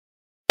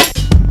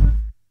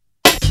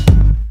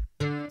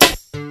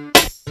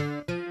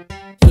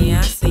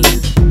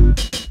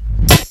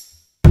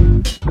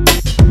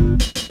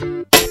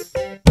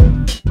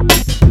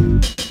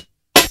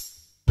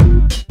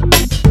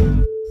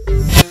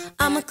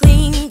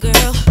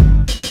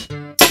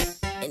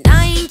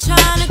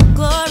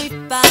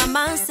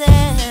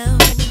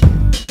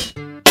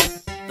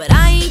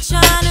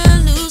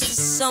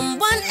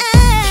someone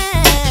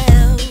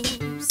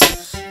else.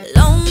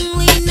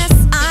 Loneliness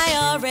I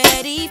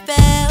already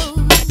felt.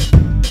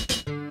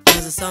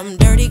 'Cause of some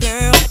dirty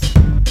girl.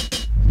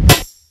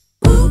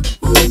 Ooh,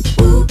 ooh,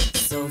 ooh,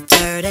 so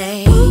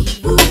dirty.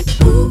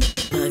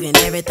 Hugging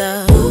every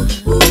thug.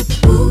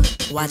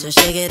 Watch her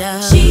shake it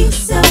up. She's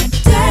so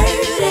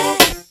dirty.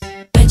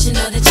 Bet you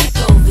know the chick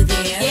over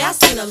there. Yeah, I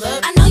seen her look.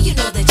 I know you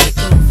know the chick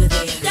over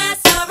there.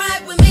 That's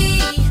alright with me.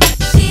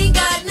 She ain't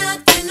got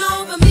nothing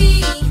over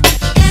me.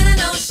 And I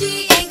know she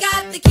ain't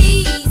got the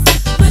keys,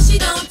 but she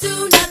don't do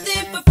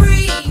nothing for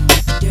free.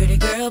 Dirty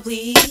girl,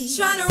 please.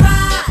 Tryna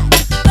ride,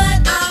 but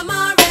I'm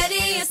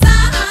already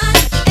inside.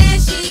 And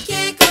she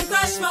can't come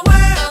crush my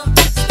world,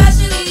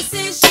 especially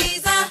since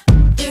she's a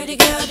dirty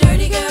girl,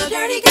 dirty girl,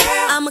 dirty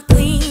girl. I'm a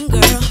clean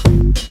girl.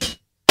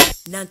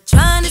 Not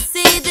trying to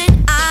say that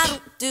I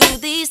don't do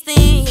these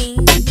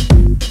things.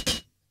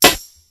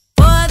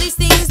 For these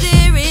things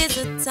there is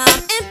a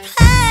time and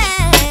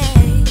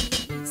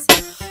place.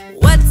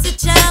 What's the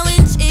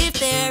challenge if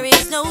there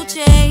is no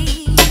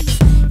chase?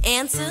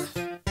 Answer,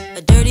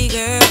 a dirty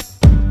girl.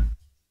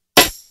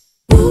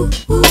 Ooh,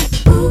 ooh,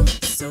 ooh,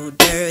 so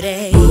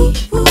dirty. Ooh,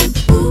 ooh,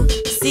 ooh.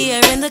 See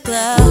her in the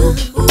club. Ooh,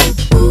 ooh,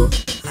 ooh.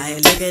 I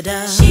look at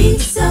her.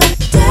 She's so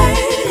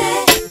dirty.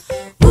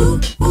 Ooh,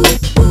 ooh,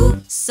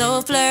 ooh.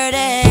 So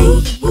flirty.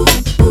 Ooh,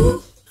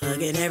 ooh.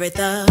 Hugging every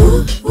thug.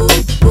 Ooh,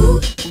 ooh,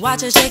 ooh.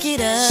 Watch her shake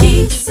it up.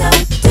 She's so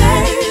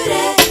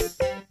dirty.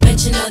 Bet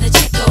you know the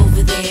chick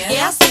over there.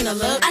 Yeah, I seen her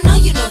look. I know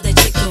you know the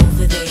chick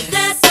over there.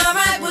 That's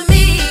alright with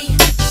me.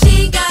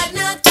 She ain't got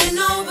nothing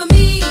over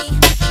me.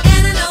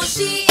 And I know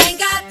she ain't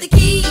got the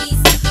keys,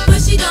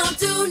 but she don't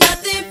do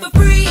nothing for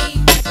free.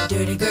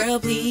 Dirty girl,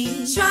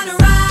 please. Tryna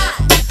ride,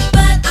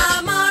 but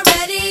I'm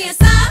already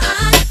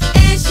inside.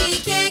 And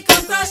she can't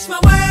come crush my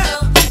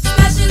world,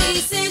 especially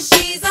since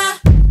she's a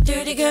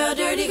dirty girl,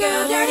 dirty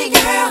girl, dirty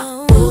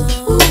girl. Ooh,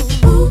 ooh,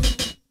 ooh.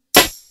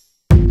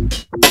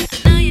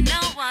 I know you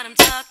know what I'm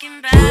talking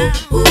about.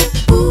 Ooh,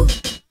 ooh, ooh.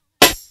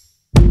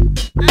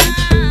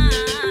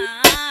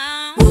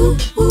 Ooh,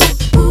 ooh,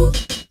 ooh.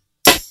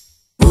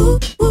 Ooh,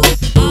 ooh.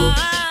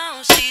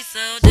 Oh, she's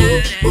so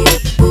dirty.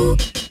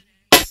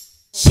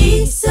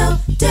 She's so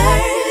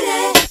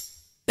dirty.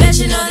 Bet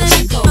you know that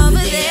chick over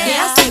there.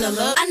 Yeah, I seen her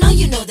look. I know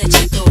you know that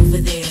chick over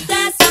there.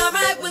 That's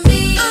alright with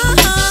me.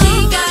 She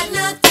ain't got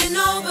nothing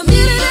over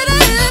me.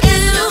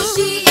 And I know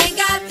she ain't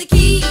got the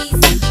keys,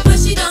 but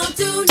she don't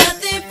do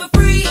nothing for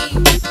free.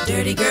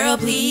 Dirty girl,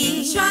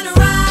 please. Tryna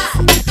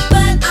ride,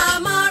 but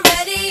I'm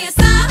already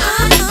inside.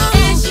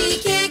 And she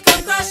can't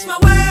come crush my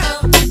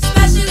world,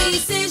 especially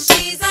since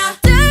she's a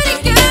dirty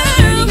girl,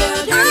 dirty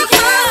girl, dirty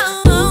girl.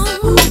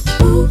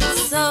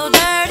 So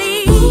dirty.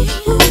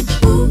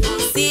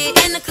 See it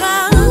in the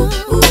club.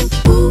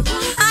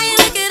 How you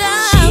look it up?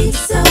 She's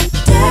so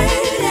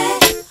dirty.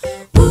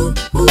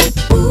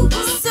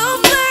 So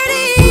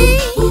flirty.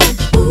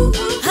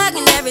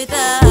 Hugging every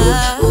thug.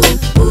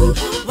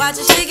 Watch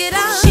her shake it up.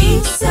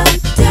 She's so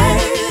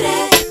dirty.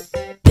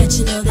 Bet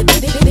you know the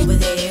baby over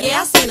there.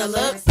 Yeah, I seen her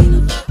look.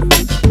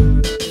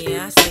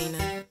 Yeah, I seen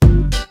her.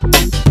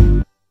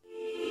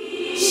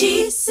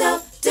 She's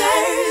so